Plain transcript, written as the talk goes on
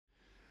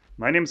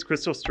My name is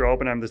Christoph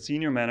Straub, and I'm the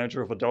Senior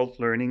Manager of Adult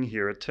Learning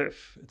here at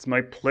Tiff. It's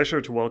my pleasure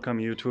to welcome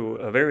you to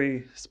a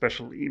very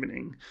special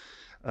evening,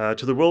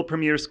 to the world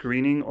premiere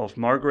screening of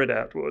Margaret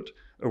Atwood,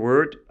 A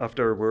Word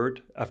After a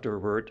Word After a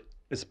Word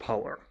is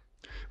Power,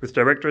 with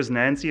directors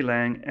Nancy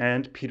Lang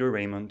and Peter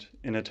Raymont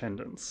in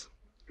attendance.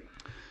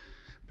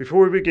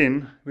 Before we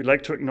begin, we'd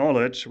like to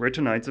acknowledge where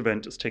tonight's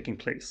event is taking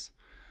place.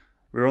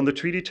 We're on the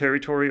treaty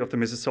territory of the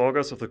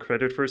Mississaugas of the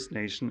Credit First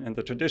Nation and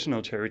the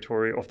traditional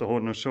territory of the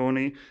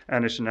Haudenosaunee,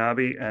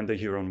 Anishinaabe, and the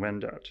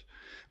Huron-Wendat.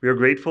 We are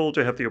grateful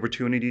to have the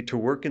opportunity to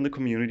work in the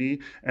community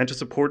and to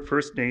support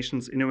First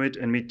Nations, Inuit,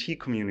 and Métis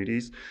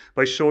communities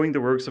by showing the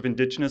works of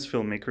Indigenous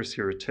filmmakers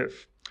here at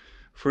TIFF.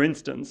 For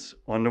instance,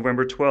 on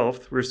November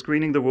 12th, we're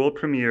screening the world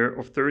premiere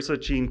of Thursa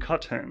Jean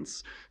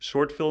Cuthand's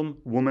short film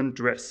Woman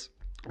Dress,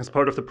 as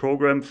part of the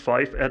program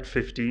 5 at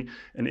 50,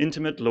 an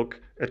intimate look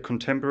at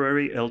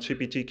contemporary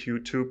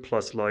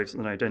LGBTQ2+ lives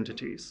and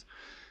identities.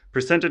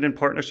 Presented in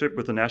partnership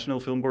with the National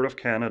Film Board of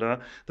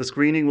Canada, the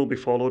screening will be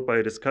followed by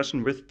a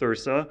discussion with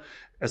Thursa,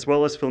 as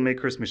well as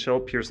filmmakers Michelle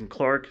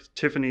Pearson-Clark,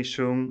 Tiffany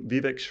Chung,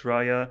 Vivek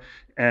Shraya,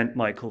 and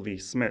Michael V.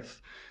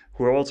 Smith,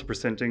 who are also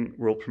presenting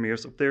world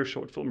premieres of their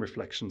short film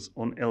reflections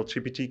on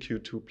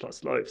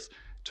LGBTQ2+ lives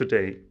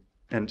today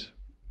and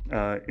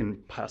in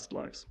past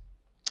lives.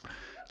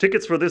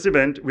 Tickets for this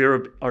event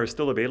are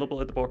still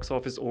available at the box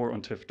office or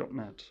on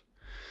tiff.net.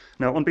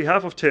 Now, on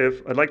behalf of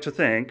TIFF, I'd like to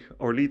thank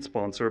our lead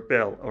sponsor,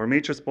 Bell, our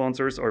major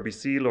sponsors,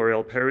 RBC,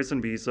 L'Oréal Paris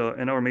and Visa,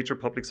 and our major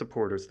public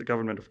supporters, the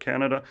Government of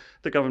Canada,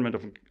 the Government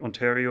of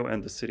Ontario,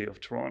 and the City of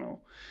Toronto.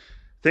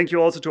 Thank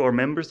you also to our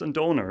members and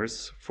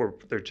donors for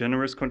their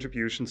generous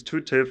contributions to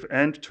TIFF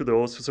and to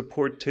those who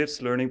support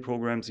TIFF's learning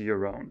programs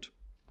year-round.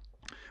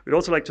 We'd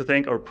also like to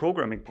thank our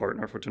programming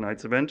partner for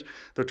tonight's event,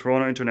 the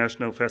Toronto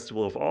International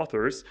Festival of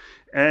Authors,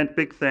 and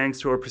big thanks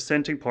to our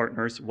presenting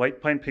partners,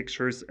 White Pine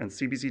Pictures and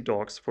CBC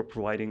Docs, for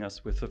providing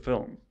us with the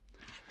film.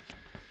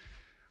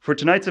 For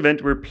tonight's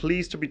event, we're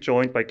pleased to be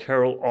joined by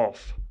Carol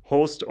Off,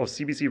 host of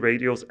CBC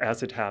Radio's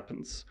As It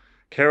Happens.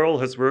 Carol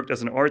has worked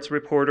as an arts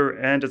reporter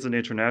and as an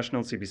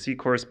international CBC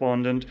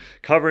correspondent,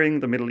 covering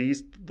the Middle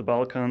East, the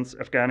Balkans,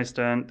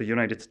 Afghanistan, the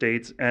United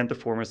States, and the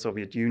former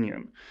Soviet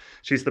Union.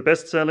 She's the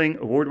best-selling,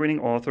 award-winning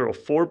author of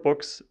 4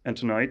 books, and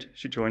tonight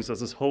she joins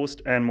us as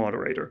host and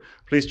moderator.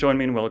 Please join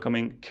me in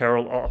welcoming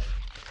Carol Off.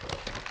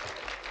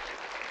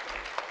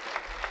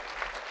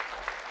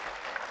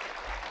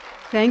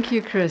 Thank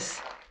you, Chris.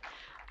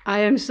 I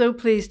am so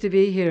pleased to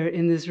be here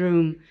in this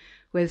room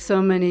with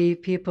so many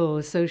people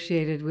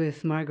associated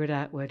with Margaret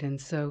Atwood. And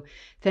so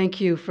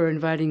thank you for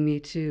inviting me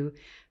to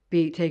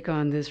take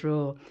on this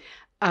role.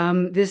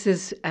 This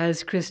is,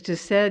 as Chris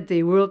just said,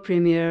 the world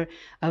premiere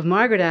of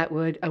Margaret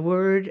Atwood, A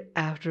Word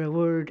After a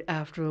Word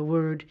After a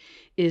Word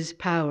is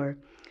Power.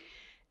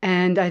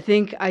 And I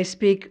think I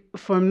speak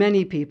for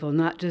many people,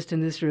 not just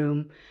in this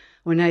room,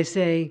 when I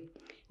say,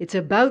 it's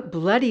about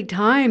bloody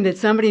time that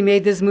somebody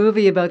made this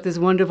movie about this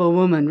wonderful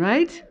woman,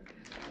 right?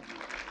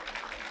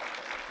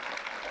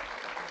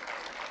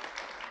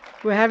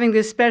 We're having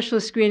this special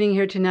screening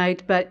here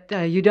tonight, but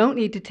you don't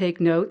need to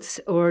take notes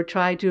or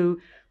try to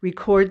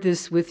record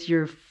this with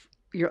your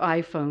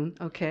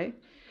iPhone, okay?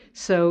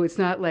 So it's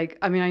not like,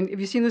 have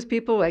you seen those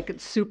people like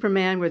it's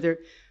Superman where they're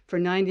for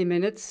 90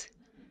 minutes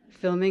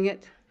filming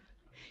it?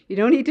 You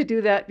don't need to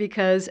do that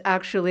because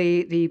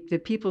actually the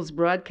People's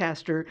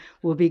Broadcaster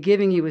will be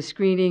giving you a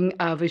screening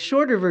of a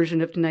shorter version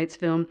of tonight's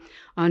film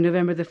on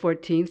November the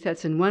 14th.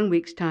 That's in 1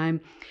 week's time.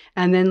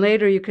 And then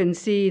later you can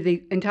see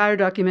the entire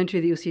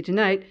documentary that you'll see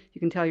tonight. You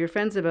can tell your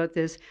friends about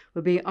this.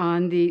 Will be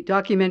on the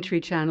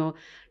documentary channel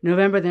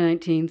November the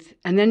 19th.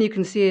 And then you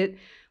can see it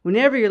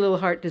whenever your little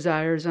heart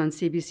desires on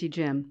CBC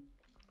Gem.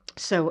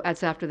 So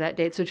that's after that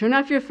date. So turn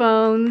off your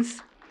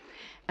phones.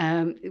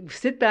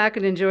 Sit back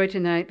and enjoy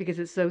tonight because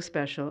it's so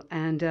special.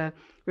 And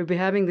we'll be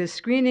having this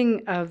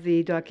screening of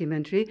the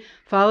documentary,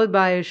 followed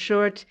by a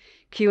short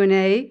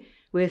Q&A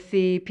with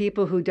the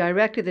people who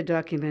directed the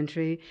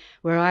documentary,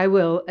 where I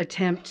will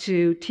attempt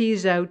to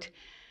tease out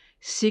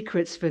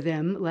secrets for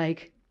them,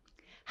 like,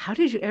 how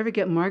did you ever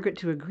get Margaret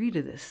to agree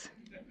to this?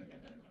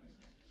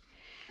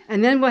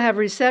 And then we'll have a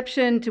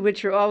reception to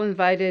which you're all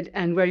invited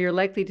and where you're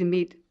likely to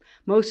meet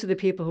most of the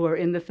people who are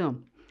in the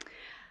film.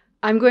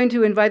 I'm going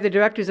to invite the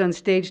directors on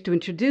stage to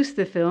introduce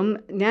the film.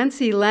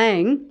 Nancy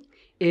Lang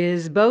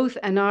is both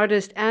an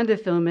artist and a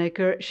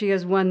filmmaker. She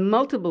has won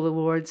multiple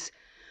awards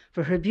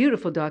for her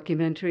beautiful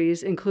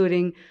documentaries,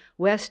 including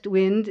West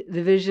Wind,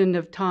 The Vision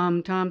of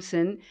Tom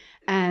Thompson,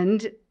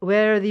 and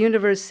Where the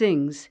Universe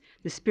Sings,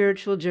 The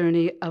Spiritual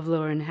Journey of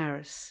Lauren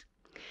Harris.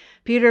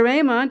 Peter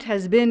Raymont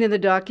has been in the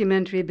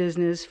documentary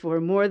business for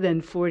more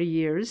than 40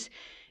 years,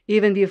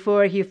 even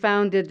before he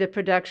founded the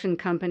production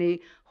company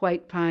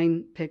White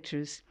Pine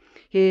Pictures.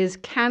 His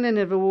canon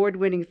of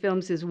award-winning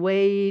films is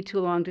way too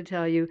long to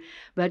tell you,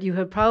 but you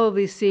have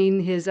probably seen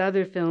his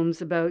other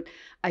films about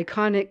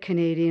iconic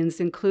Canadians,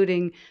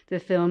 including the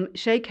film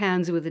Shake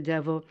Hands with the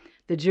Devil,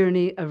 The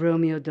Journey of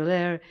Romeo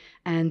Dallaire,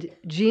 and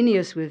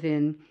Genius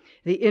Within,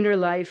 the inner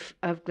life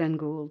of Glenn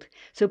Gould.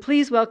 So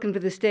please welcome to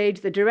the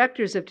stage the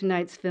directors of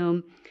tonight's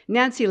film,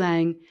 Nancy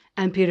Lang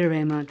and Peter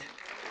Raymont.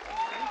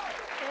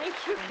 Thank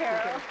you,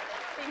 Carol.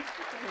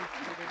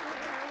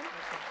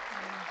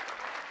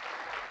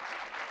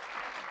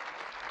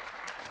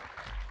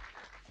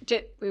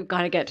 We've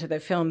got to get to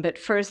the film, but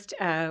first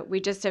we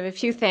just have a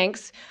few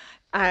thanks.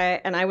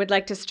 And I would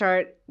like to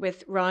start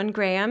with Ron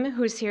Graham,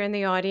 who's here in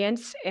the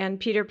audience, and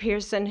Peter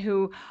Pearson,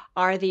 who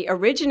are the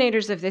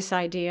originators of this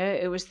idea.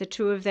 It was the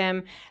two of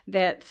them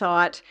that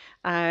thought,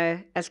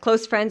 as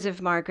close friends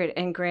of Margaret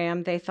and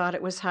Graeme, they thought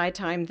it was high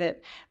time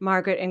that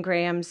Margaret and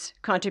Graeme's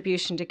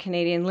contribution to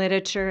Canadian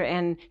literature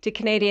and to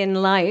Canadian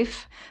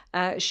life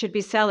should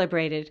be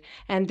celebrated.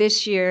 And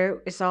this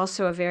year is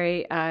also a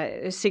very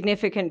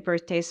significant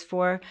birthdays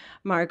for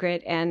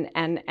Margaret, and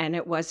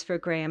it was for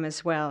Graeme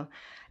as well.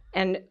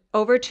 And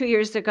over 2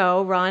 years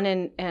ago, Ron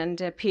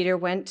and Peter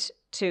went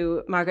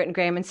to Margaret and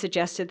Graeme and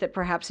suggested that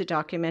perhaps a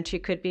documentary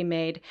could be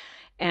made,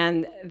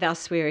 and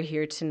thus we are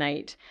here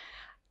tonight.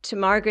 To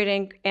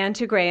Margaret and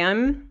to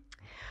Graeme,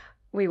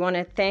 we want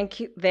to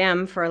thank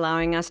them for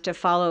allowing us to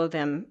follow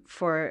them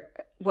for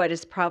what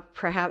is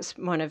perhaps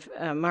one of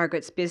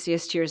Margaret's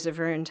busiest years of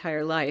her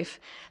entire life.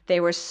 They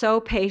were so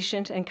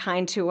patient and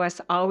kind to us,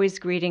 always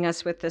greeting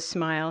us with a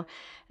smile,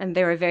 and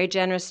they were very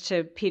generous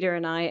to Peter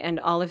and I and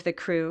all of the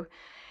crew.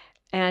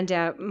 And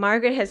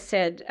Margaret has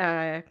said,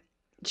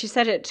 she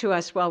said it to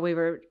us while we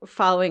were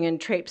following and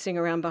traipsing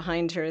around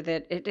behind her,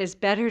 that it is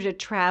better to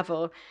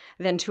travel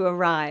than to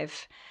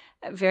arrive.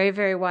 Very,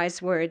 very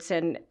wise words.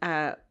 And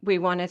we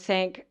want to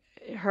thank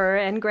her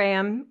and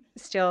Graeme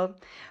still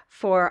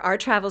for our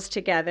travels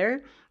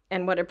together,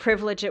 and what a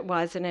privilege it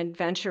was, an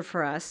adventure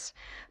for us.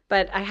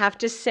 But I have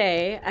to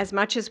say, as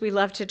much as we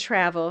love to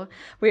travel,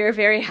 we are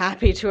very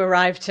happy to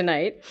arrive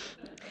tonight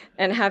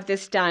and have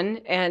this done.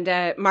 And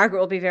Margaret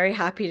will be very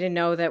happy to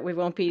know that we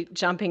won't be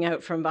jumping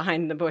out from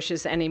behind the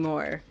bushes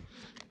anymore.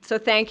 So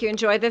thank you.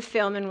 Enjoy the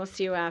film, and we'll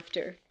see you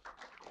after.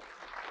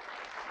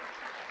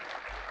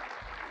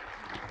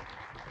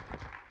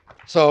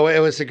 So it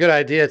was a good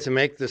idea to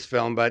make this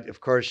film, but of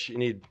course you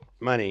need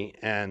money.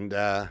 And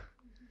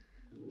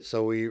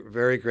so we're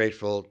very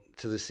grateful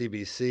to the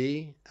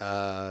CBC.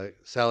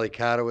 Sally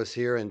Cato was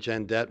here, and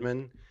Jen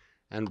Detman,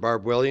 and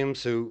Barb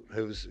Williams,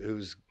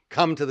 who's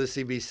come to the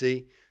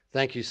CBC.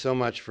 Thank you so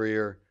much for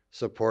your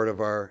support of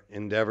our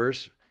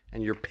endeavors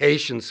and your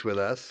patience with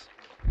us.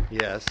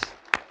 Yes,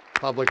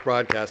 public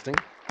broadcasting.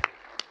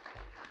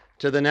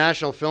 To the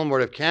National Film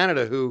Board of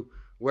Canada,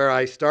 where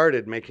I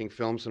started making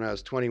films when I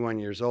was 21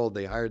 years old.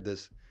 They hired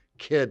this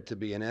kid to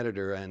be an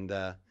editor,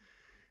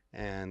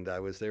 and I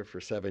was there for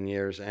 7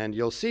 years. And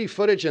you'll see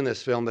footage in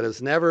this film that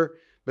has never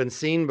been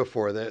seen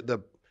before.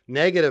 The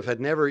negative had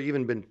never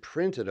even been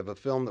printed of a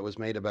film that was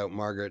made about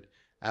Margaret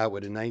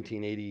Atwood in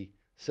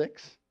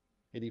 1986.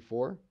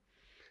 84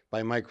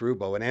 by Mike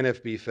Rubo, an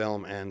NFB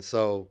film, and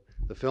so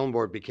the film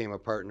board became a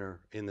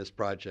partner in this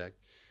project,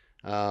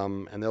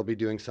 and they'll be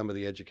doing some of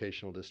the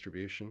educational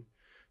distribution.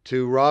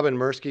 To Robin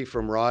Mirsky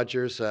from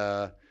Rogers.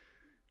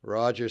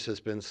 Rogers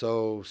has been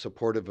so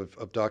supportive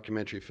of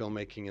documentary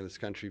filmmaking in this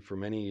country for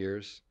many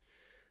years.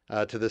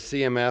 To the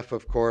CMF,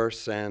 of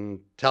course, and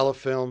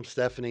Telefilm,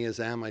 Stephanie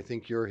Azam, I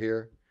think you're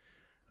here.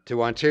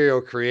 To Ontario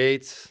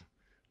Creates,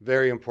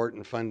 very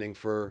important funding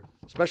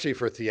especially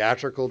for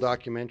theatrical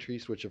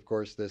documentaries, which of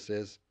course this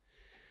is.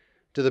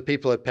 To the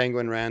people at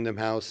Penguin Random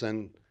House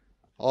and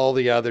all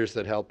the others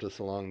that helped us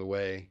along the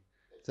way.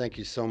 Thank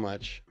you so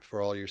much for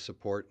all your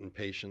support and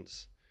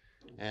patience.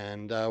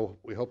 And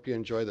we hope you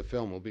enjoy the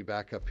film. We'll be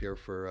back up here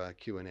for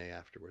Q&A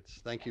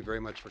afterwards. Thank you very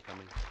much for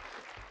coming.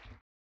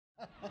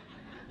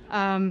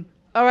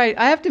 All right,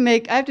 I have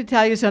to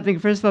tell you something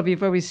first of all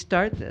before we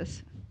start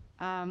this,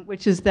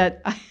 which is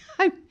that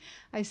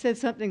I said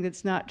something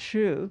that's not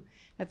true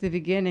at the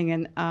beginning,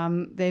 and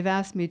they've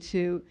asked me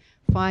to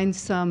find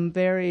some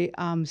very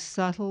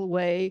subtle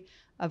way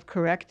of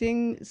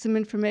correcting some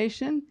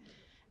information,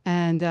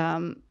 and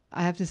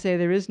I have to say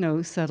there is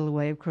no subtle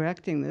way of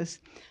correcting this.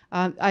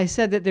 I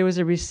said that there was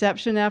a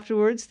reception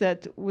afterwards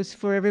that was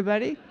for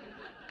everybody.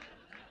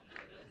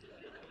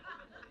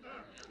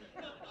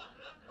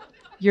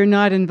 You're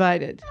not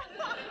invited.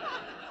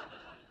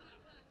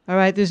 All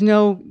right, there's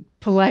no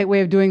polite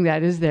way of doing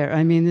that, is there?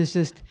 I mean, there's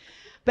just...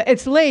 But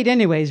it's late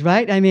anyways,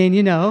 right? I mean,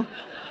 you know,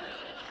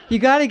 you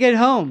got to get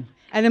home.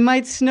 And it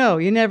might snow.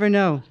 You never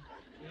know.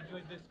 We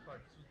enjoyed this part.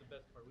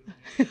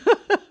 This was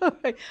the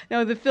best part.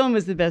 No, the film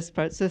was the best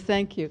part, so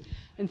thank you.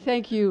 And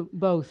thank you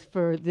both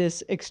for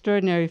this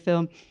extraordinary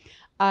film.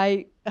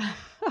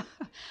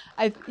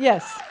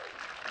 Yes.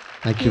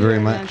 Thank you very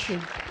much. Nancy.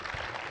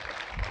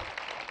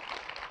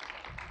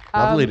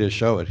 Lovely to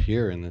show it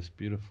here in this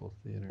beautiful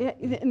theater. Yeah,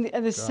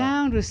 and the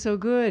sound was so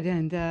good,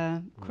 and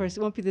of course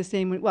it won't be the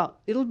same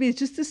it'll be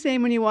just the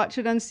same when you watch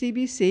it on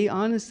CBC,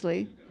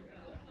 honestly.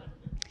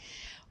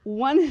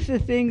 One of the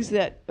things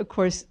that, of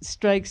course,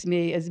 strikes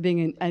me as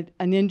being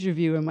an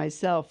interviewer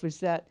myself is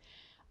that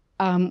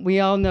we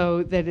all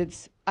know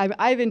that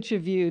I've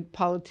interviewed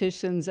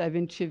politicians, I've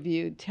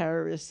interviewed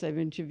terrorists, I've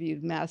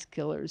interviewed mass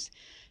killers,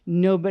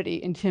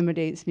 nobody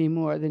intimidates me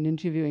more than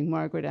interviewing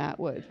Margaret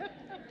Atwood.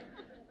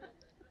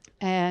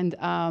 And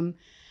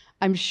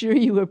I'm sure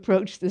you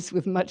approached this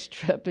with much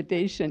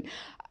trepidation.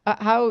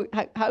 How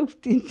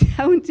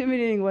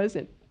intimidating was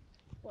it?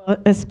 Well,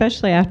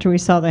 especially after we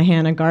saw the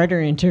Hannah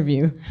Garter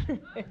interview.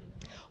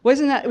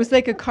 Wasn't that? It was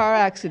like a car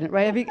accident,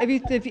 right?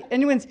 If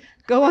anyone's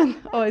go on.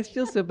 Oh, I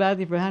feel so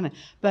badly for Hannah.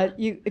 But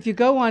if you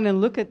go on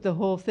and look at the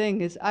whole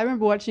thing, I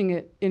remember watching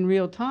it in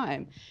real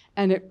time,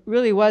 and it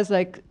really was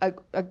like a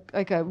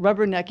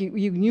rubberneck.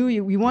 You knew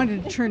you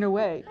wanted to turn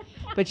away,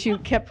 but you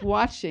kept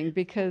watching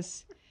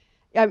because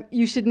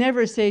you should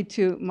never say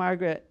to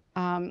Margaret,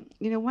 why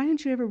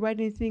don't you ever write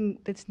anything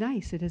that's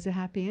nice that has a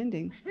happy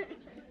ending?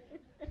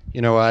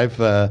 I've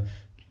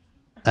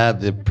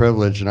had the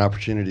privilege and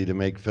opportunity to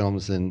make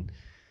films in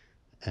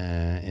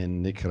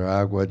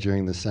Nicaragua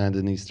during the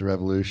Sandinista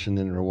Revolution,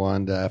 in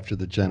Rwanda after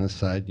the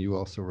genocide. You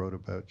also wrote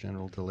about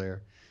General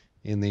Dallaire.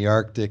 In the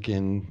Arctic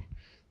in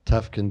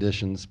tough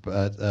conditions,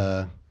 but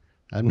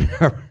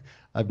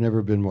I've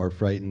never been more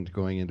frightened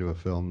going into a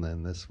film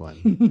than this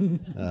one.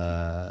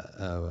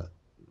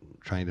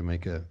 Trying to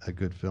make a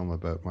good film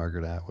about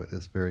Margaret Atwood.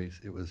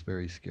 It was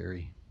very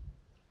scary.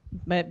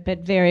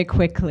 But very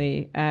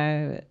quickly,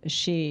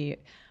 she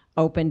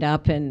opened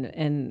up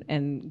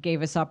and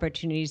gave us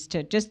opportunities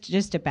to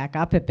just to back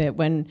up a bit.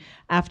 When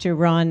after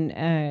Ron,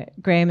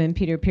 Graeme and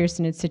Peter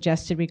Pearson had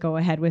suggested we go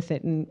ahead with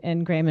it,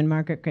 and Graeme and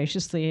Margaret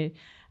graciously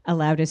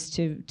allowed us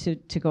to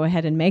go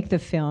ahead and make the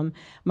film,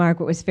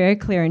 Margaret was very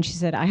clear, and she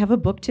said, "I have a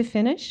book to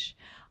finish."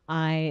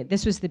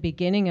 This was the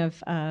beginning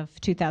of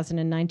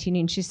 2019,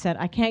 and she said,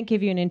 "I can't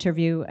give you an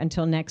interview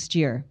until next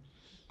year,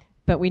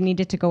 but we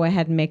needed to go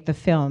ahead and make the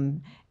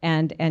film."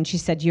 And she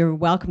said, "You're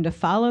welcome to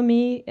follow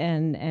me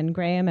and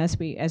Graeme as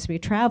we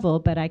travel,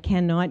 but I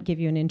cannot give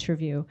you an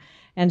interview."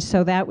 And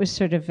so that was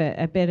sort of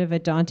a bit of a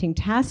daunting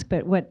task,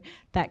 but what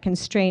that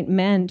constraint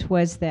meant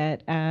was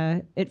that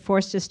it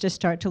forced us to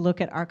start to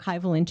look at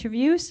archival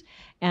interviews,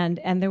 and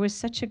there was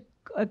such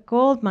a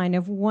gold mine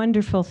of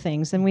wonderful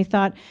things. And we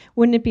thought,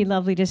 wouldn't it be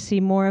lovely to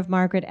see more of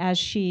Margaret as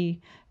she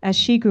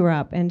grew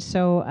up? And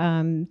so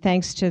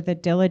thanks to the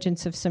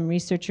diligence of some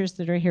researchers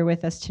that are here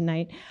with us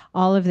tonight,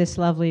 all of this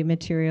lovely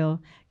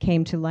material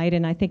came to light.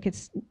 And I think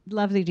it's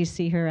lovely to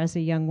see her as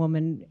a young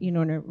woman,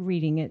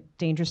 reading it,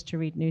 dangerous to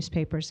read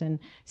newspapers, and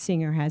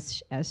seeing her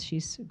as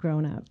she's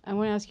grown up. I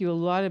want to ask you a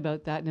lot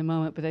about that in a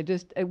moment,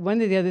 but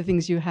one of the other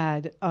things you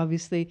had,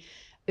 obviously,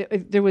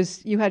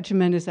 you had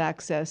tremendous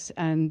access,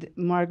 and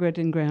Margaret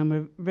and Graeme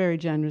were very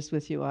generous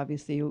with you.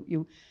 Obviously,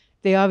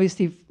 they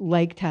obviously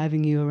liked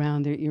having you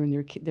around. You're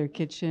in their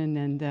kitchen,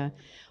 and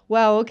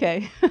well,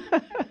 okay.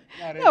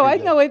 No, I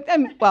know it.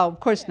 Well, of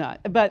course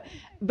not.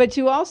 But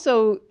you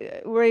also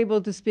were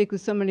able to speak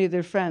with so many of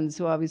their friends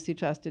who obviously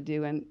trusted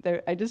you. And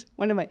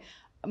one of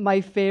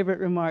my favorite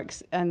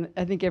remarks, and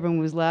I think everyone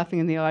was laughing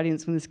in the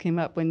audience when this came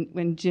up,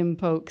 when Jim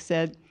Polk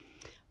said,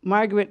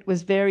 "Margaret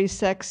was very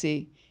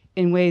sexy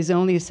in ways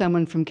only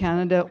someone from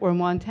Canada or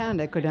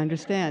Montana could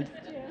understand."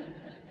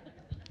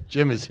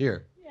 Jim is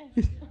here.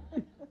 Yes.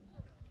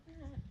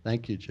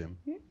 Thank you, Jim.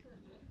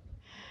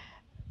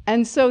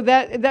 And so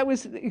that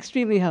was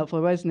extremely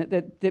helpful, wasn't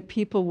it? That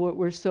people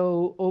were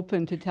so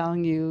open to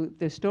telling you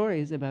their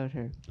stories about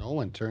her. No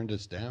one turned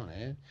us down,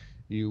 eh?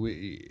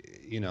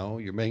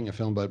 You're making a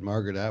film about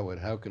Margaret Atwood.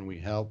 How can we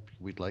help?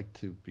 We'd like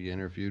to be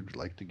interviewed. We'd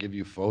like to give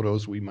you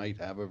photos we might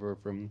have of her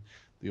from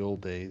the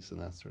old days and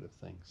that sort of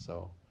thing.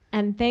 So.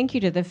 And thank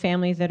you to the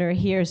family that are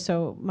here.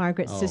 So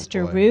Margaret's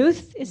sister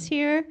Ruth is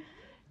here.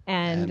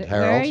 And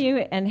where are you?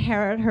 And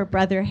Harold, her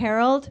brother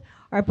Harold,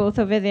 are both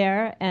over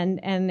there.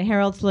 And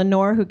Harold's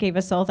Lenore, who gave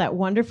us all that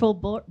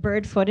wonderful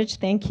bird footage.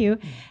 Thank you.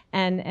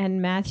 And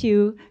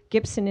Matthew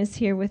Gibson is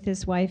here with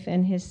his wife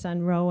and his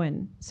son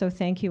Rowan. So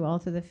thank you all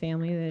to the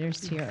family that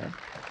is here.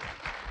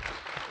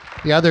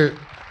 The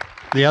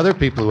other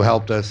people who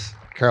helped us,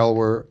 Carol,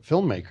 were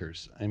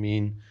filmmakers. I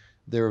mean,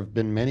 there have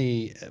been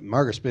many.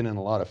 Margaret's been in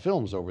a lot of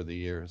films over the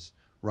years.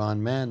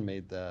 Ron Mann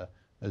made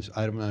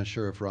I'm not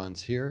sure if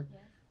Ron's here. Yeah.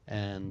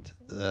 And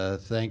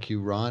thank you,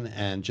 Ron.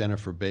 And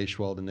Jennifer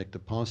Beischwald and Nick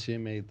DePonsier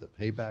made the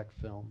Payback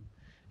film.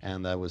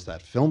 And that was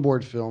that film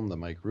board film that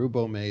Mike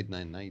Rubo made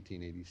in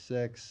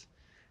 1986.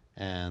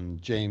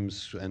 And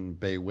James and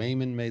Bay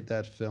Wayman made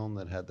that film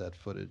that had that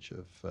footage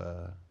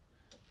of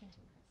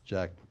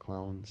Jack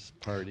McClellan's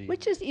party.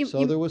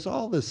 So there was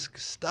all this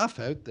stuff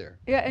out there.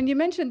 Yeah, and you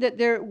mentioned that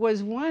there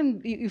was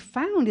one you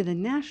found in the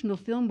National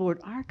Film Board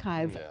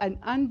archive, an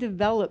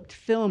undeveloped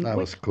film. That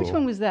was cool. Which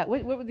one was that?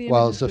 What were the images?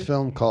 Well, it's a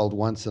film called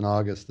Once in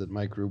August that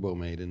Mike Rubo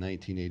made in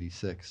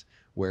 1986,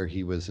 where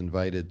he was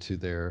invited to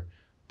their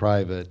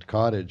private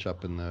cottage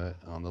up on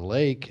the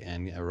lake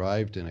and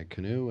arrived in a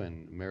canoe,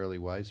 and Marilee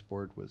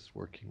Weisbord was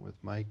working with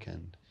Mike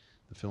and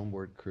the film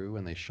board crew,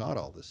 and they shot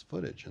all this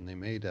footage, and they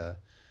made a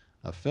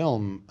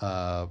film,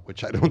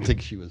 which I don't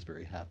think she was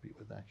very happy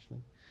with,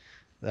 actually.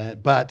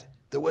 But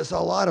there was a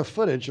lot of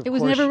footage. Of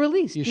course, it was never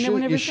released. You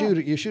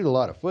shoot a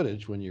lot of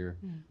footage when you're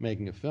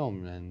making a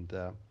film, and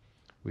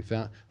we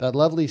found that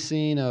lovely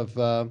scene of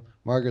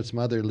Margaret's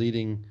mother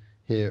leading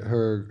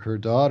her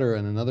daughter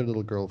and another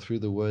little girl through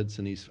the woods,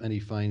 and he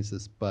finds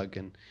this bug,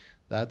 and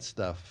that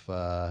stuff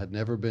had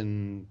never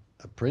been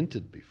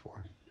printed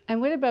before. And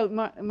what about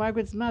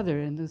Margaret's mother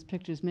in those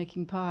pictures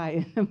making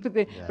pie?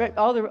 Yeah.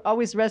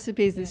 Always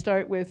recipes that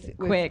start with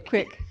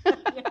quick.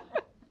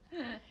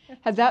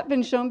 Had that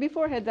been shown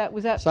before?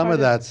 Was that some of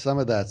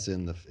that's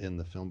in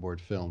the film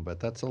board film, but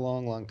that's a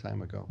long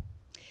time ago.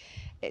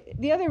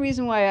 The other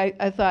reason why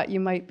I thought you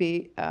might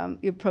be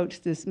you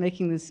approached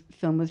making this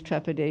film with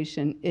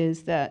trepidation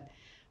is that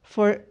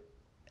for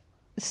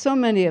so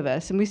many of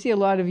us, and we see a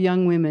lot of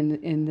young women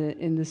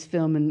in this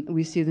film, and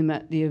we see them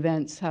at the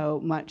events, how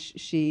much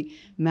she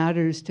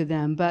matters to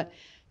them. But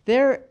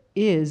there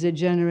is a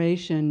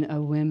generation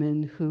of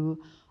women for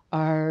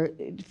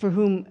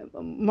whom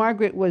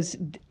Margaret was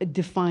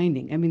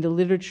defining. I mean, the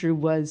literature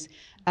was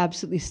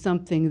absolutely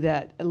something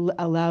that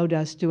allowed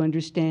us to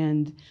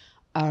understand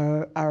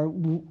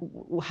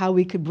how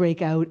we could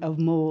break out of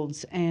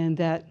molds, and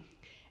that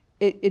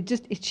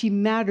she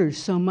matters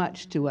so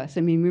much to us.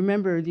 I mean,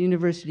 remember the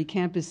university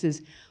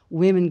campuses,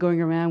 women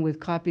going around with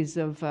copies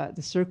of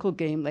the Circle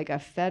Game like a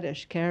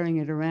fetish, carrying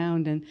it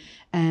around,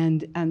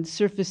 and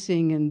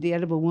Surfacing and The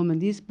Edible Woman.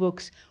 These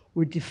books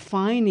were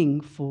defining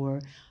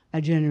for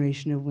a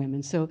generation of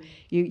women. So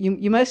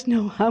you must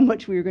know how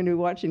much we were going to be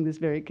watching this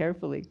very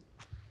carefully.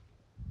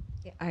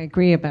 I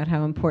agree about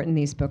how important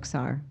these books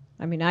are.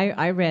 I mean,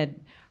 I read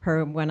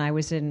her when I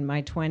was in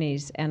my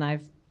 20s,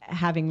 and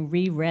having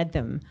reread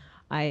them,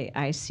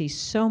 I see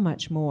so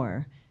much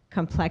more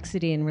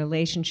complexity in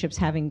relationships.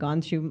 Having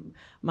gone through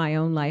my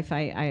own life,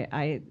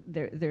 they're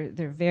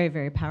very,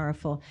 very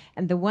powerful.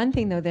 And the one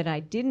thing, though, that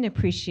I didn't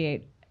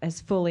appreciate as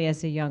fully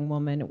as a young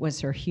woman was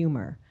her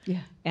humor.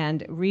 Yeah.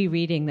 And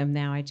rereading them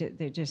now,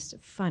 they're just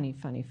funny.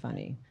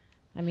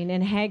 I mean,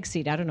 in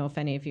Hagseed, I don't know if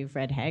any of you have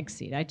read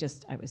Hagseed.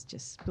 I was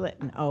just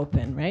splitting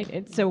open, right?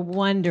 It's a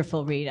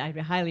wonderful read. I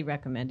highly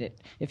recommend it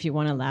if you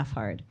want to laugh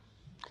hard.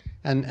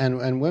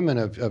 And women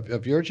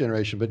of your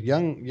generation, but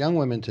young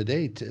women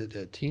today,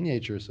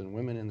 teenagers and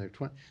women in their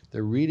 20s,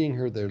 they're reading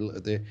her.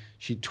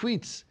 She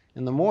tweets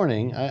in the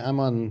morning. I'm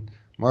on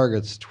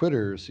Margaret's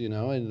Twitters,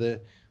 and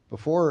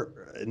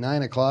before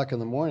 9 o'clock in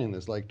the morning,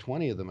 there's like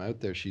 20 of them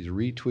out there. She's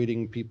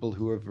retweeting people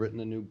who have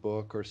written a new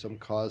book or some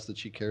cause that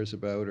she cares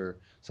about or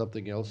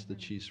something else that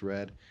she's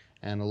read.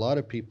 And a lot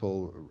of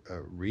people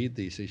read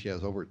these. She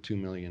has over 2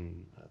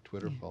 million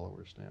Twitter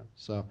followers now.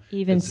 So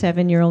even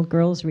 7-year-old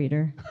girls read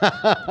her.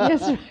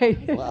 Yes, right.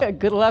 Wow.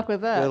 Good luck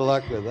with that. Good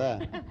luck with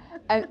that.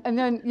 And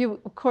then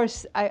of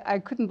course, I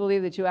couldn't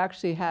believe that you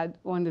actually had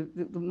one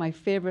of my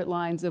favorite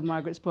lines of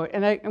Margaret's poetry.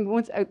 And I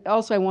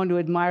want to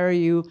admire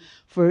you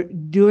for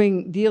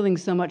dealing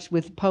so much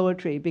with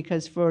poetry,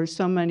 because for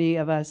so many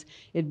of us,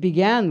 it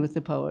began with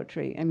the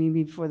poetry. I mean,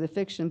 before the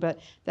fiction.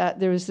 But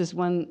there was this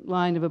one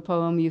line of a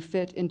poem: "You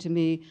fit into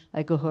me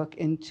like a hook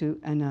into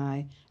an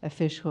eye, a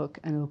fish hook,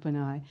 an open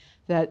eye,"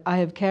 that I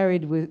have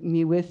carried with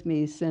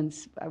me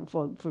since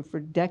for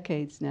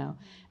decades now.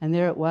 And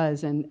there it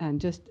was, and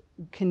just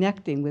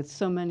connecting with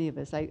so many of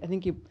us. I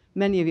think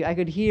many of you, I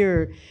could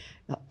hear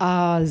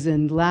ahs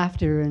and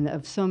laughter and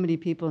of so many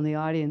people in the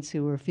audience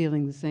who were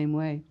feeling the same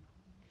way.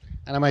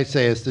 And I might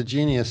say it's the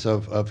genius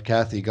of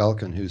Kathy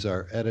Gulkin, who's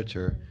our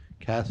editor,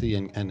 Kathy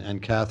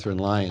and Catherine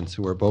Lyons,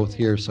 who are both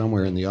here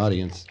somewhere in the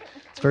audience.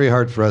 It's very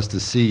hard for us to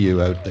see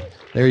you out there.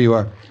 There you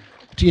are.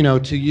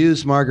 To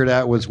use Margaret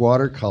Atwood's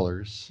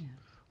watercolors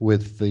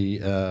with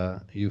the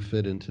 "You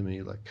Fit Into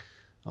Me," like,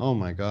 oh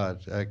my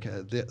God,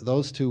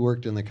 those two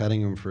worked in the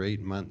cutting room for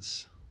 8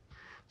 months,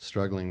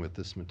 struggling with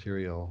this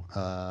material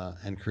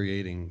and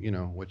creating,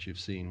 what you've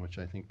seen, which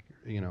I think,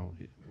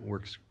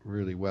 works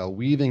really well.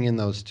 Weaving in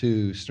those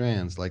two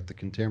strands, like the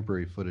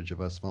contemporary footage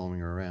of us following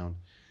her around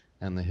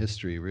and the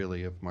history,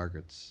 really, of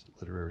Margaret's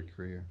literary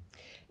career.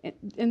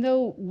 And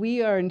though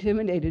we are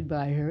intimidated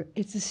by her,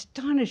 it's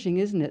astonishing,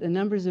 isn't it, the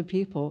numbers of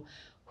people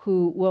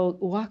who will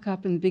walk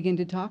up and begin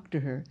to talk to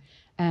her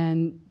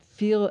and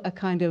feel a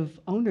kind of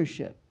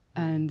ownership.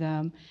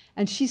 And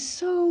she's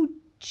so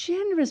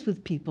generous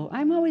with people.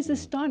 I'm always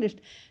astonished.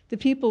 The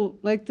people,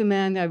 like the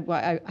man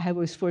I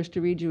was forced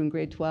to read you in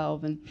grade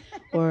 12,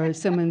 or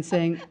someone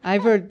saying,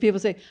 I've heard people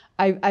say,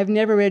 I've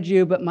never read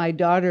you, but my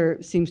daughter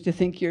seems to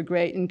think you're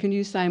great, and can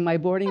you sign my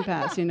boarding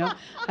pass,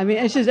 I mean,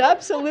 and she's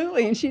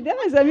absolutely, and she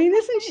does. I mean,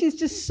 she's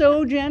just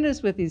so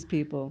generous with these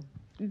people.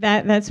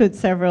 That's what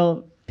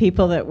several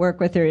people that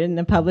work with her in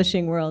the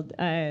publishing world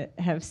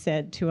have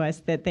said to us,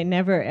 that they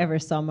never ever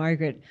saw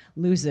Margaret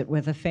lose it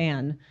with a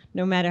fan.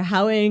 No matter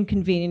how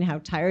inconvenient, how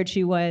tired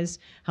she was,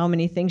 how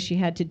many things she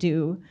had to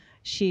do,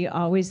 she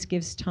always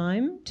gives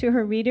time to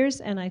her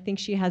readers, and I think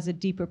she has a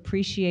deep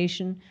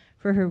appreciation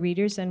for her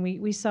readers, and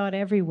we saw it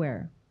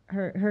everywhere.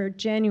 Her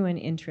genuine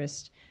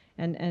interest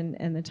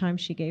and the time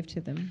she gave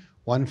to them.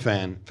 One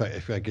fan,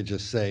 if I could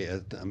just say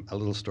a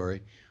little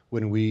story,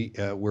 when we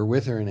were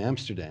with her in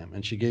Amsterdam,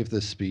 and she gave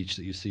this speech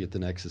that you see at the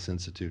Nexus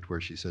Institute, where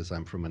she says,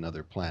 "I'm from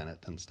another planet,"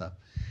 and stuff,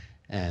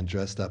 and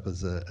dressed up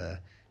as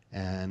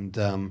And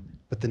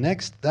but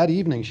that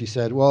evening she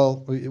said,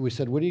 well, we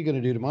said, what are you going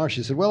to do tomorrow?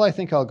 She said, well, I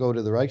think I'll go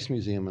to the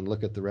Rijksmuseum and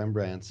look at the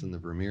Rembrandts and the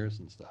Vermeers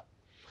and stuff.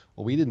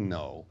 Well, we didn't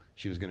know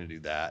she was going to do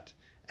that.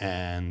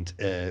 And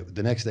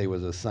the next day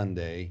was a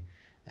Sunday,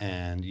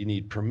 and you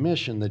need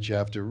permission that you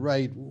have to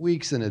write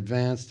weeks in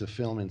advance to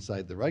film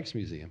inside the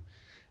Rijksmuseum.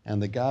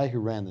 And the guy who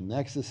ran the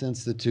Nexus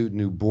Institute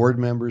knew board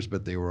members,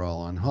 but they were all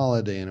on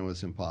holiday, and it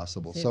was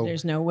impossible. So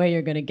there's no way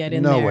you're going to get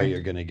in there. No way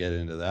you're going to get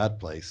into that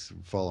place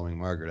following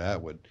Margaret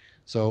Atwood.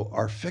 So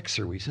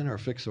we sent our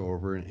fixer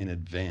over in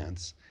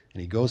advance, and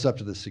he goes up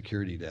to the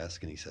security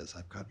desk and he says,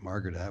 I've got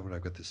Margaret Atwood,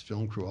 I've got this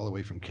film crew all the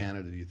way from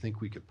Canada. Do you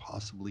think we could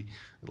possibly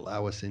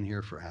allow us in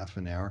here for half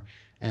an hour?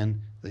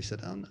 And they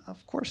said, oh, no,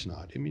 of course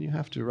not. I mean, you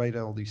have to write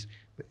all these.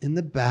 But in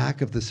the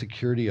back of the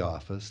security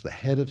office, the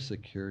head of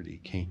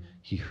security came.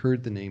 He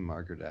heard the name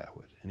Margaret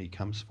Atwood, and he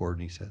comes forward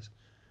and he says,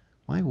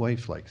 my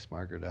wife likes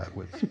Margaret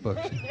Atwood's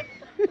books.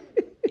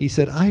 He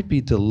said, I'd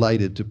be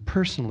delighted to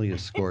personally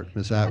escort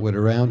Miss Atwood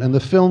around, and the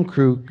film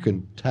crew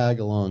can tag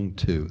along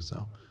too.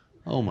 So,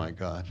 oh my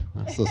God,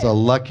 this is a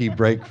lucky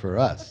break for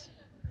us.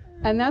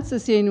 And that's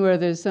the scene where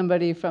there's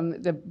somebody from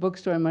the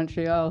bookstore in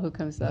Montreal who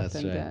comes up That's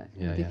and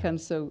right.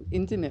 becomes so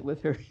intimate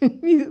with her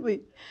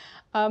immediately.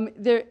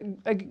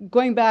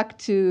 Going back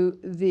to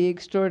the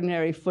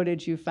extraordinary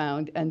footage you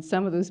found and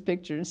some of those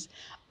pictures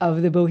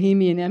of the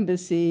Bohemian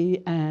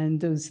Embassy and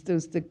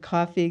the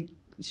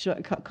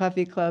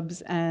coffee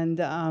clubs and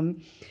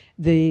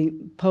the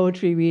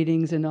poetry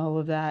readings and all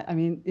of that. I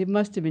mean, it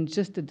must have been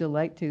just a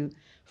delight to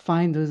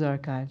find those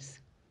archives.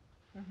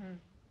 Mm-hmm.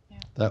 Yeah.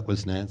 That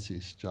was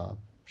Nancy's job.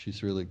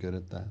 She's really good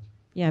at that.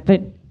 Yeah,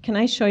 but can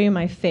I show you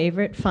my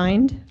favorite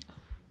find?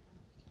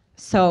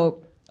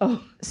 So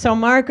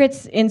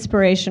Margaret's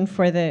inspiration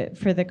for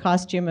the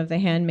costume of the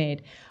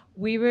Handmaid.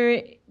 We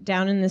were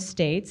down in the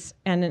States,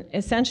 and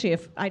essentially,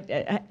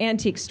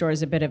 antique store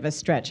is a bit of a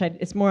stretch.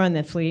 It's more on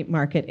the flea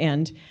market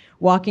end,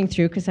 walking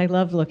through, because I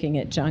love looking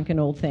at junk and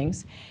old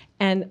things.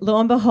 And lo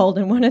and behold,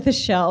 in one of the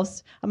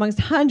shelves, amongst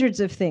hundreds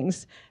of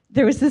things,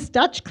 there was this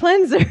Dutch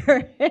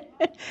cleanser.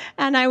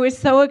 And I was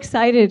so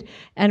excited,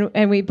 and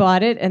we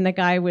bought it, and the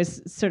guy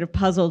was sort of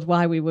puzzled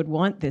why we would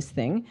want this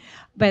thing.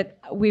 But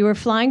we were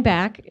flying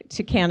back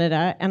to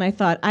Canada, and I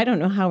thought, I don't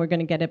know how we're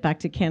going to get it back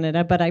to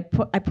Canada, but I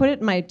put it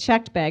in my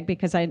checked bag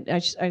because I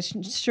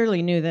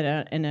surely knew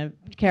that in a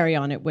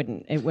carry-on it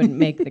wouldn't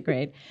make the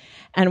grade.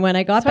 And when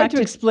I got back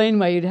to explain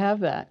why you'd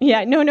have that.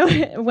 Yeah, no.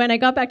 When I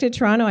got back to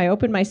Toronto, I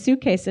opened my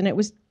suitcase, and it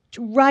was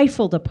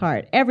rifled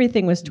apart.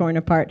 Everything was torn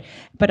apart.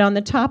 But on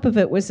the top of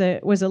it was a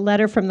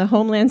letter from the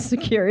Homeland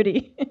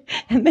Security,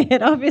 and they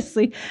had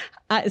obviously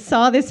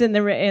saw this in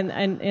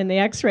the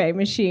X-ray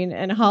machine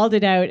and hauled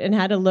it out and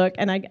had a look.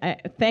 And I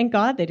thank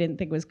God they didn't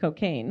think it was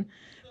cocaine.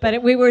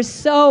 But we were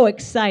so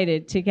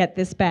excited to get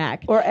this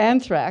back. Or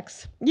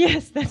anthrax.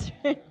 Yes, that's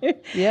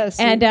right. Yes.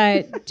 And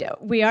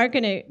we are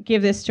going to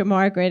give this to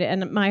Margaret,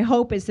 and my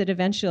hope is that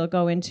eventually it'll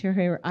go into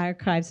her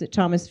archives at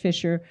Thomas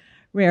Fisher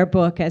Rare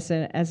Book as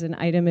an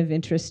item of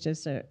interest,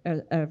 as a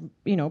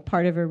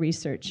part of her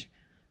research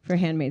for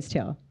Handmaid's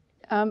Tale.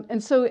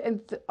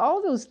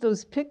 All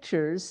those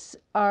pictures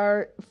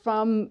are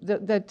from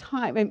the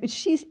time. I mean,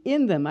 she's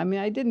in them. I mean,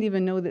 I didn't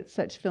even know that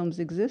such films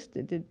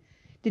existed.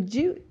 Did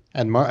you?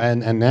 And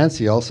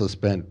Nancy also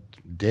spent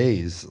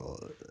days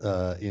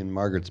in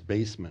Margaret's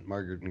basement,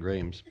 Margaret and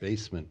Graeme's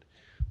basement,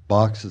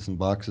 boxes and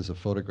boxes of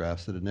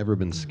photographs that had never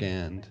been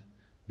scanned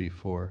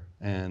before.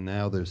 And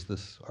now there's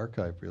this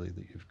archive, really,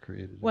 that you've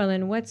created. Well,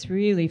 and what's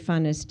really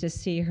fun is to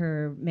see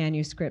her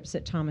manuscripts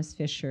at Thomas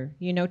Fisher.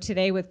 You know,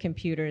 today with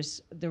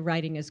computers, the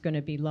writing is going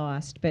to be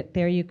lost, but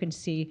there you can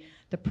see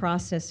the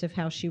process of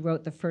how she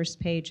wrote the first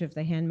page of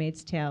The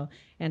Handmaid's Tale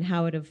and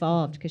how it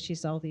evolved, because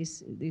she's all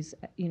these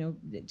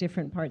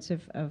different parts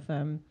of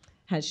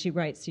how she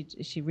writes,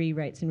 she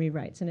rewrites and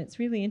rewrites, and it's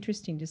really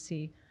interesting to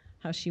see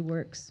how she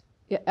works.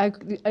 Yeah,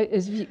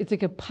 it's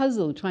like a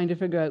puzzle trying to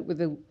figure out with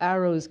the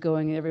arrows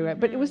going everywhere.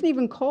 But it wasn't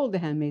even called The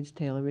Handmaid's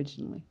Tale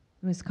originally.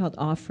 It was called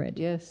Offred.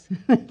 Yes.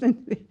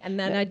 And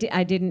then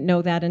I didn't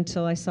know that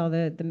until I saw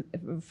the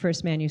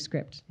first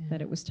manuscript,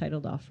 that it was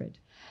titled Offred.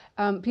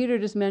 Peter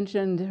just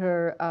mentioned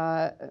her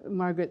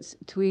Margaret's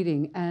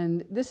tweeting,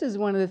 and this is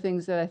one of the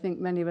things that I think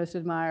many of us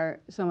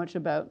admire so much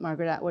about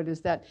Margaret Atwood, is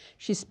that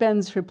she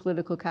spends her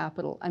political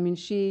capital. I mean,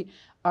 she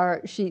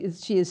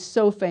is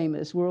so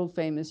famous, world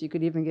famous. You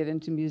could even get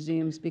into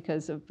museums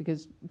because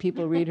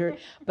people read her.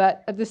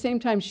 But at the same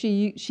time,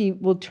 she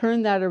will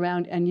turn that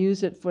around and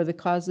use it for the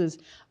causes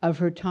of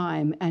her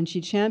time, and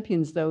she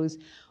champions those.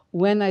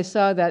 When I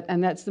saw that,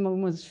 and that's the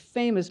most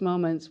famous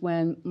moments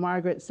when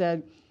Margaret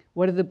said,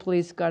 "What have the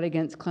police got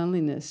against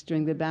cleanliness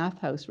during the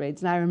bathhouse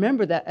raids?" And I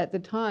remember that at the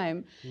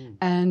time,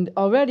 and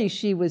already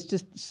she was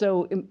just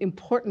so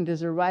important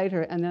as a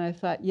writer. And then I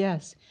thought,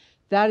 yes,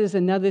 that is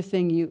another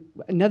thing,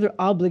 another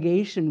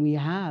obligation we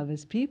have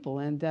as people.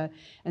 And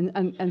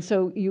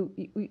so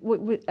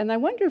and I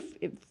wonder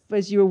if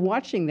as you were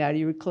watching that,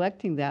 you were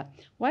collecting that,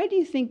 why do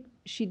you think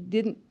she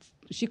didn't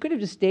she could have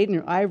just stayed in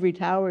her ivory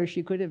tower.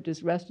 She could have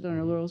just rested on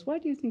her laurels. Why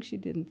do you think she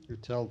didn't? You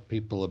tell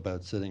people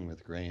about sitting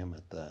with Graeme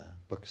at the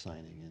book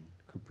signing in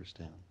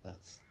Cooperstown.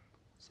 That's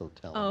so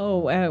telling.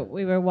 Oh,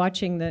 we were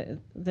watching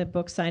the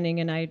book signing,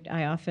 and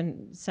I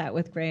often sat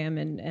with Graeme,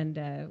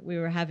 and we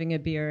were having a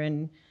beer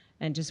and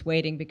just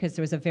waiting because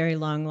there was a very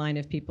long line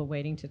of people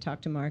waiting to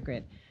talk to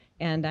Margaret.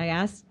 And I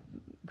asked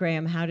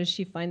Graeme, how does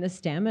she find the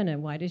stamina?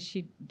 Why does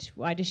she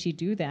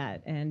do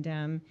that?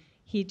 And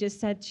he just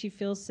said she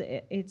feels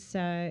it's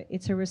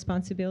her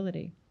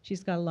responsibility.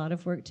 She's got a lot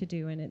of work to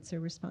do, and it's her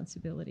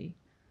responsibility.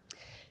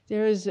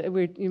 There is,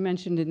 you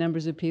mentioned the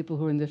numbers of people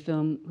who are in the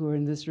film, who are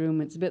in this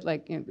room. It's a bit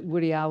like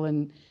Woody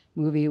Allen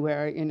movie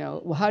where,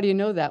 well, how do you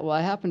know that? Well,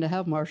 I happen to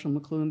have Marshall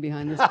McLuhan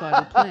behind this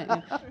spotted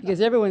plant.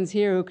 Because everyone's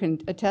here who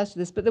can attest to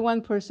this, but the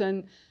one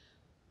person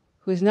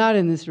who's not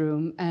in this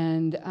room,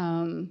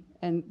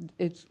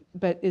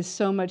 but is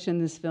so much in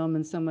this film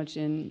and so much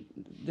in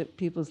the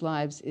people's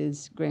lives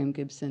is Graeme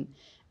Gibson.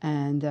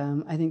 And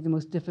I think the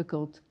most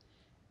difficult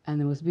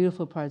and the most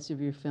beautiful parts of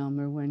your film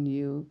are when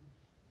you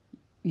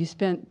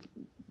spent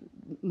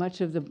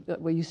much of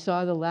you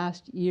saw the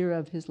last year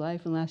of his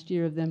life and last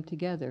year of them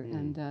together,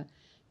 and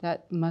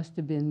that must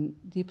have been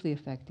deeply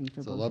affecting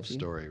for both of you. It's a love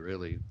story,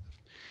 really.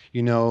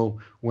 You know,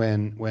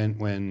 when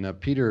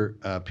Peter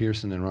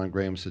Pearson and Ron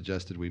Graeme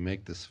suggested we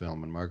make this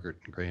film, and Margaret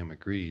and Graeme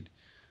agreed,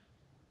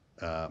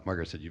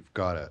 Margaret said, "You've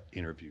got to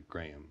interview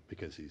Graeme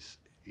because he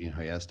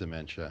has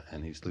dementia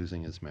and he's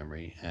losing his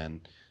memory."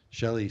 And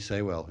Shelley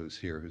Saywell, who's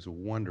here, who's a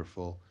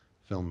wonderful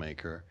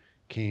filmmaker,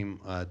 came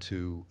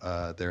to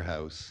their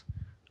house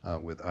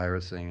with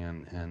Irising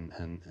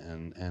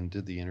and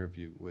did the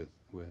interview with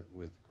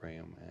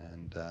Graeme,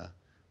 and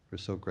we're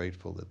so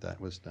grateful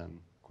that was done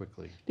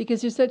quickly.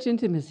 Because there's such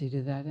intimacy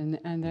to that,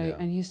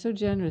 and he's so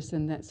generous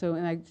in that. So,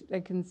 and I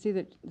can see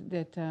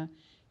that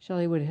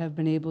Shelley would have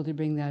been able to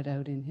bring that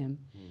out in him.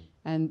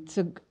 And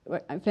so,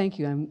 thank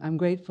you. I'm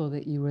grateful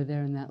that you were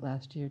there in that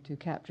last year to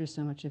capture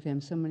so much of him.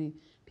 So many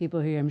people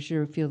here, I'm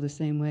sure, feel the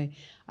same way.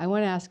 I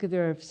want to ask if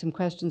there are some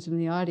questions from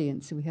the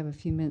audience, so we have a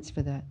few minutes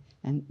for that.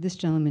 And this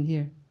gentleman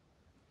here.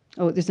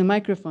 Oh, there's a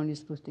microphone you're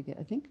supposed to get,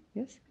 I think.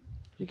 Yes?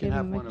 You can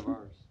have one of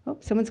ours. Oh,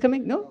 someone's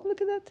coming? No,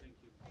 look at that.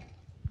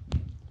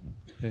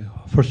 Okay.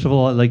 First of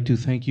all, I'd like to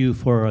thank you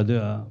for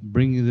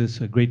bringing this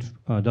great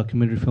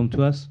documentary film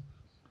to us,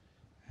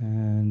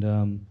 and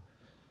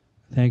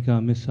thank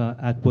Miss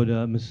Atwood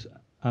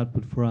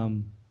for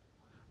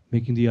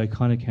making the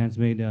iconic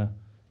Handmaid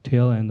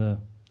tale, and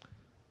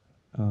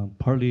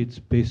partly it's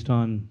based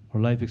on her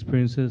life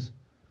experiences,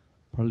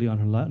 partly on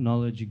her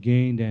knowledge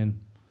gained, and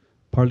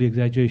partly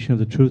exaggeration of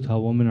the truth, how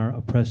women are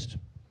oppressed,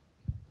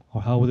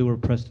 or how they were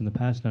oppressed in the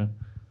past, and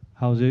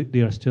how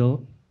they are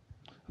still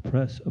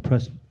oppressed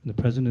in the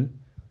present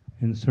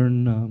in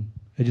certain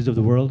edges of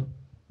the world,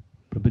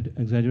 a bit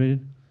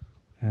exaggerated.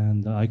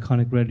 And the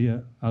iconic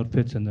red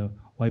outfits and the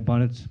white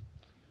bonnets,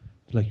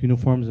 like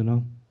uniforms,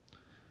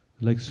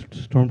 like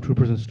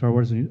stormtroopers in Star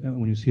Wars. And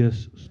when you see a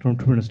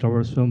stormtrooper in a Star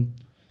Wars film,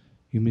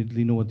 you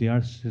immediately know what they are.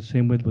 It's the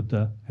same with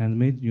the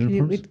Handmaid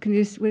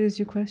uniforms. What is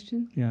your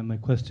question? Yeah, my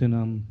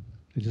question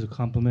is just a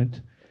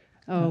compliment.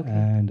 Oh, okay.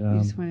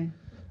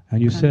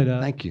 And you said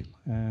thank you.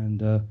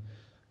 And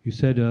you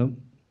said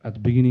at the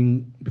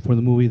beginning, before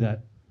the movie,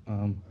 that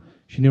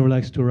she never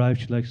likes to arrive.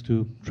 She likes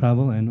to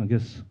travel, and I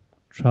guess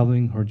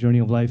traveling, her journey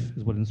of life,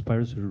 is what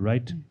inspires her to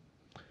write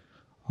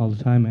all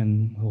the time.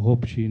 And I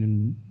hope she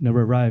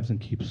never arrives and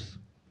keeps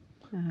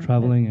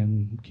traveling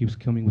and keeps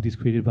coming with these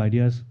creative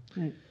ideas.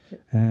 Right.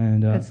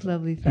 And that's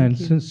lovely. Thank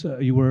you. And since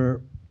I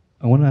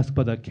want to ask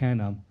about that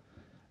can.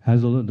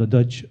 Has the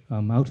Dutch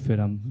outfit.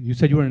 You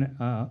said you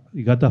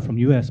got that from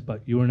U.S.,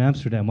 but you were in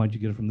Amsterdam. Why did you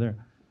get it from there?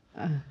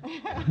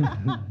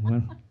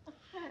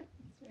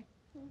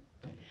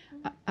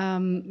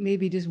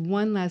 Maybe just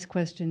one last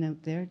question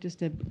out there. Just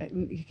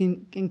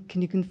can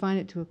you confine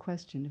it to a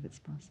question if it's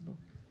possible?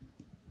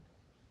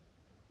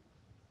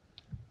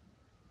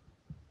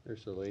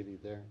 There's a lady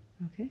there.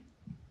 Okay.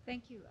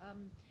 Thank you.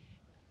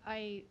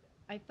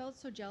 I felt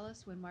so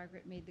jealous when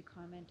Margaret made the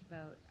comment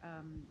about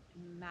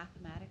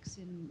mathematics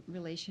in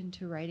relation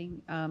to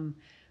writing.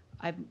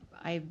 I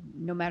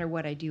no matter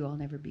what I do, I'll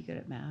never be good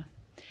at math.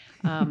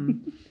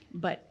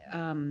 But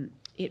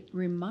it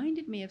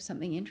reminded me of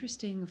something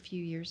interesting a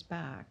few years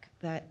back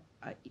that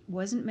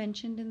wasn't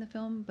mentioned in the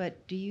film,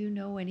 but do you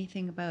know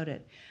anything about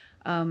it?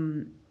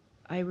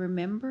 I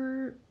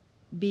remember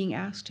being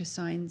asked to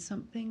sign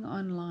something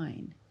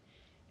online,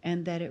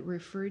 and that it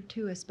referred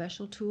to a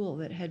special tool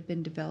that had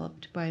been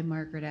developed by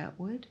Margaret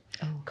Atwood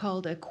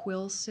called a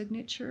quill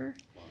signature.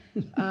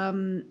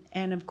 And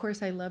of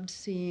course, I loved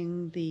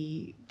seeing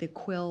the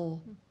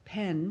quill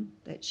pen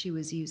that she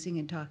was using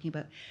and talking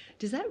about.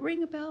 Does that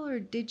ring a bell, or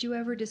did you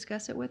ever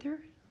discuss it with her?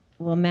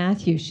 Well,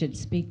 Matthew should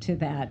speak to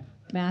that.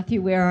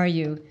 Matthew, where are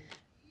you?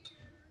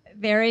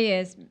 There he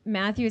is.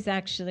 Matthew's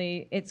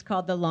actually, it's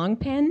called the long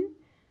pen.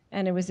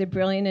 And it was a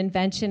brilliant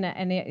invention.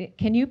 And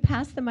can you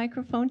pass the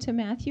microphone to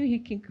Matthew? He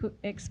can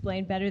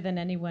explain better than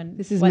anyone.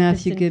 This is what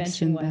Matthew this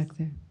Gibson was. back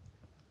there.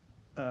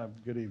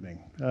 Good evening.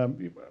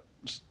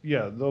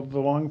 Yeah, the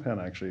long pen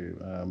actually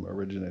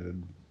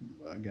originated,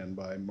 again,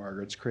 by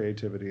Margaret's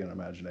creativity and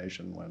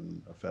imagination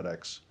when a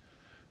FedEx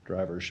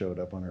driver showed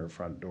up on her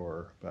front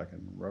door back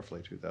in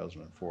roughly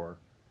 2004.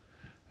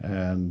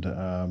 And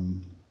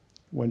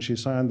when she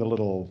signed the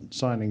little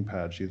signing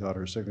pad, she thought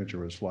her signature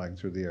was flying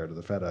through the air to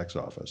the FedEx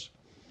office,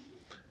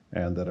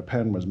 and that a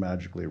pen was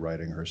magically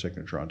writing her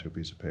signature onto a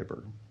piece of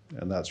paper.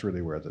 And that's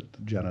really where the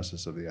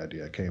genesis of the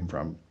idea came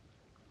from.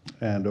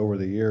 And over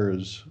the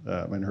years,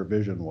 her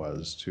vision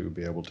was to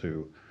be able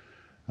to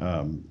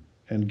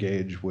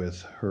engage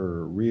with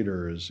her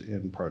readers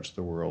in parts of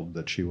the world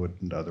that she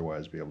wouldn't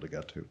otherwise be able to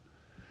get to.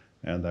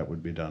 And that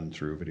would be done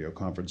through video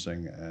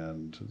conferencing,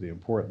 and the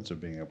importance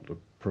of being able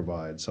to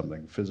provide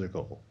something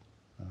physical,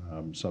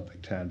 something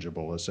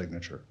tangible, a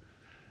signature.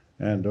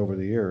 And over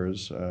the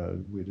years,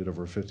 we did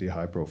over 50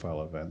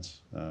 high-profile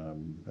events.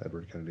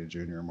 Edward Kennedy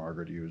Jr.,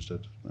 Margaret used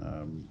it.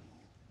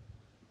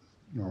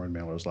 Norman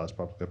Mailer's last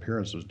public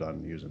appearance was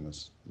done using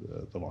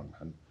the long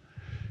pen.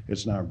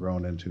 It's now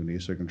grown into an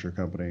e-signature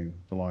company.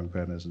 The long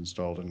pen is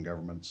installed in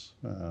governments.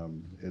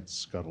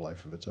 It's got a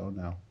life of its own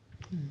now.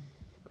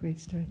 Great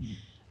story.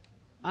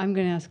 I'm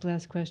going to ask the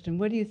last question.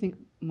 What do you think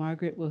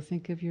Margaret will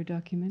think of your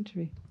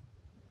documentary?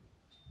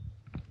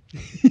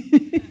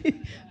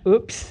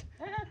 Oops.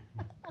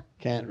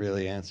 Can't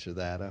really answer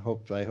that. I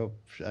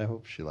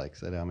hope she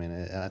likes it. I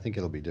mean, I think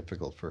it'll be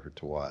difficult for her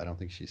to watch. I don't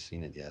think she's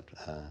seen it yet.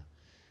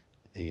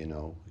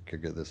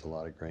 There's a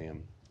lot of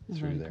Graeme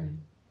through there.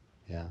 Graeme.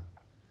 Yeah.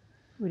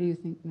 What do you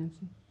think,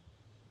 Nancy?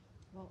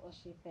 What will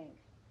she think?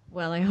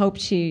 Well, I hope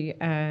she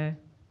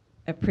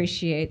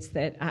appreciates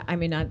that.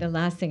 The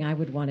last thing I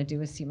would want to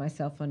do is see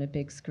myself on a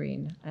big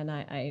screen. And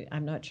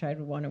I'm not sure I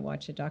would want to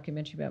watch a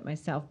documentary about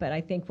myself, but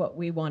I think what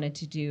we wanted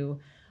to do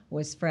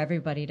was for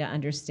everybody to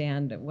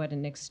understand what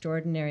an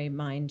extraordinary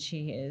mind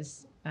she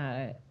is,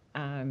 a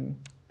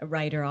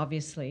writer,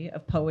 obviously,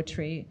 of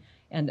poetry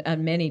and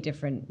many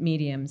different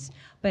mediums.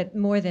 But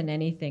more than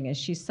anything is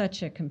she's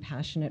such a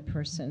compassionate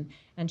person,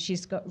 and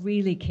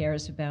really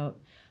cares about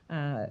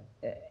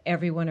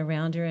everyone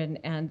around her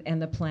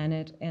and the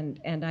planet.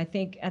 And I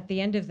think at the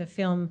end of the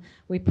film,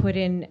 we put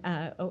in,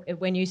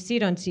 when you see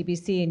it on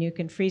CBC and you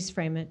can freeze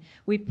frame it,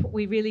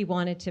 we really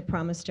wanted to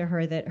promise to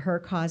her that her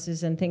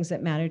causes and things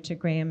that mattered to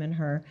Graeme and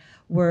her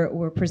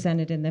were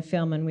presented in the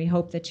film. And we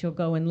hope that you'll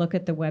go and look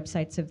at the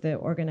websites of the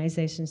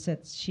organizations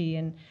that she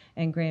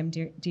and Graeme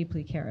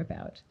deeply care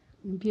about.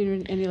 And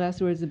Peter, any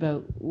last words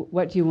about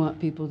what do you want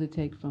people to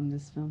take from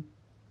this film?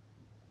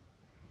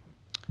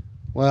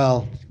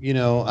 Well,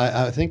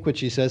 I think what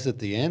she says at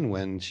the end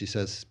when she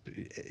says,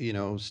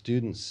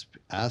 students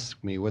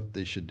ask me what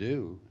they should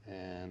do,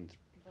 and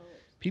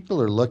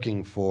people are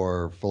looking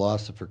for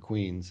philosopher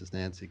queens, as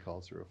Nancy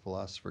calls her, a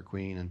philosopher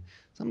queen, and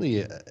some of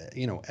the,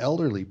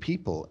 elderly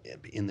people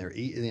in their,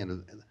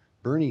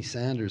 Bernie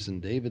Sanders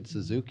and David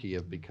Suzuki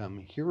have become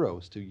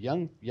heroes to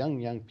young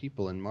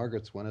people, and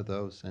Margaret's one of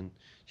those, and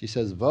she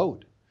says,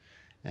 vote,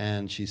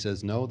 and she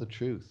says, know the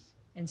truth.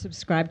 And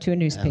subscribe to a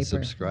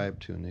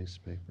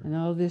newspaper. And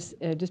all this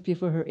just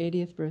before her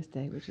 80th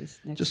birthday, which is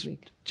next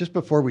week. Just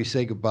before we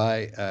say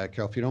goodbye,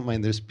 Carol, if you don't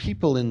mind, there's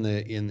people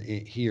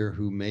in here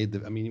who made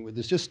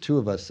there's just two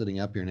of us sitting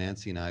up here,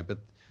 Nancy and I, but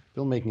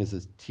filmmaking is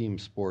a team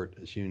sport,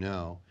 as you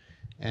know.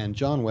 And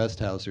John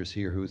Westhauser's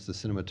here, who's the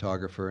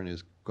cinematographer and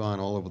has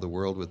gone all over the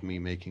world with me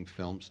making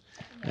films.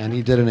 And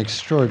he did an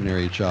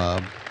extraordinary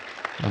job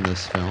on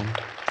this film.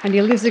 And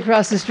he lives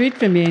across the street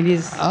from me, and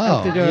he's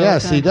out the door.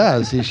 Yes, he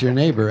does. He's your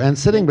neighbor. And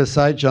sitting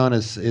beside John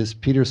is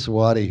Peter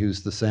Sawati,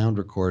 who's the sound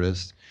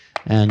recordist,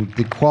 and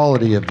the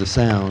quality of the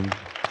sound,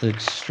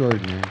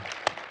 extraordinary.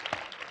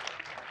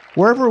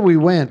 Wherever we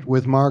went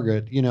with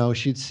Margaret,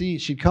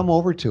 she'd come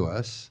over to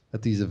us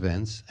at these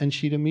events, and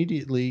she'd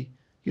immediately,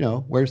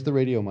 where's the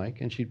radio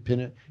mic? And she'd pin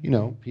it,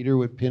 Peter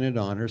would pin it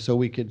on her so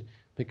we could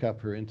pick up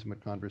her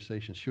intimate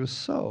conversations. She was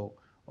so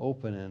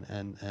open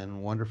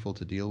and wonderful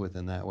to deal with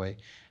in that way.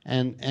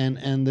 And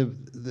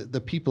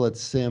the people at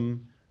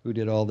SIM who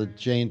did all the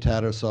Jane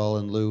Tattersall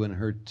and Lou and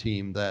her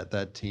team,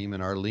 that team,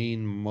 and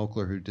Arlene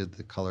Mokler who did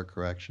the color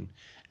correction.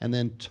 And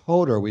then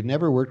Todor, we'd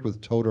never worked with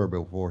Todor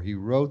before. He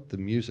wrote the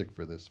music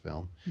for this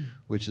film,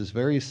 which is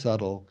very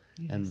subtle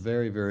and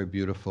very, very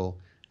beautiful.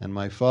 And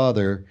my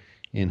father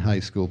in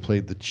high school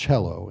played the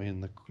cello in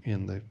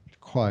the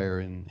choir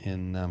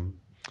in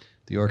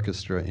the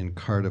orchestra in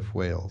Cardiff,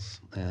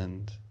 Wales.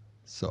 And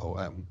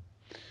so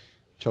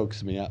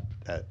chokes me up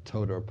that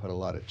Todor put a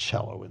lot of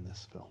cello in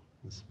this film.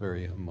 It's a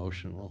very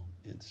emotional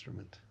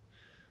instrument.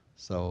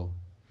 So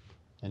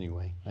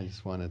anyway, I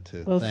just wanted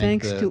to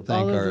thank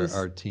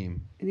our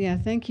team. Yeah,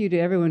 thank you to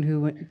everyone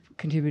who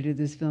contributed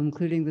to this film,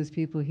 including those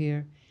people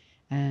here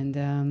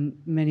and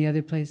many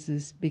other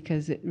places,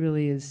 because it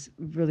really is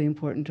really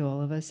important to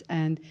all of us.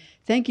 And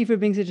thank you for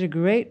being such a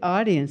great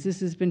audience. This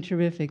has been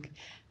terrific.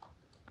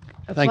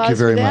 Thank you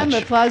very much.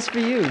 Applause for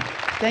you.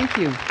 Thank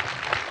you.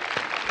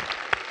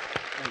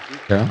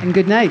 Yeah. And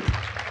good night.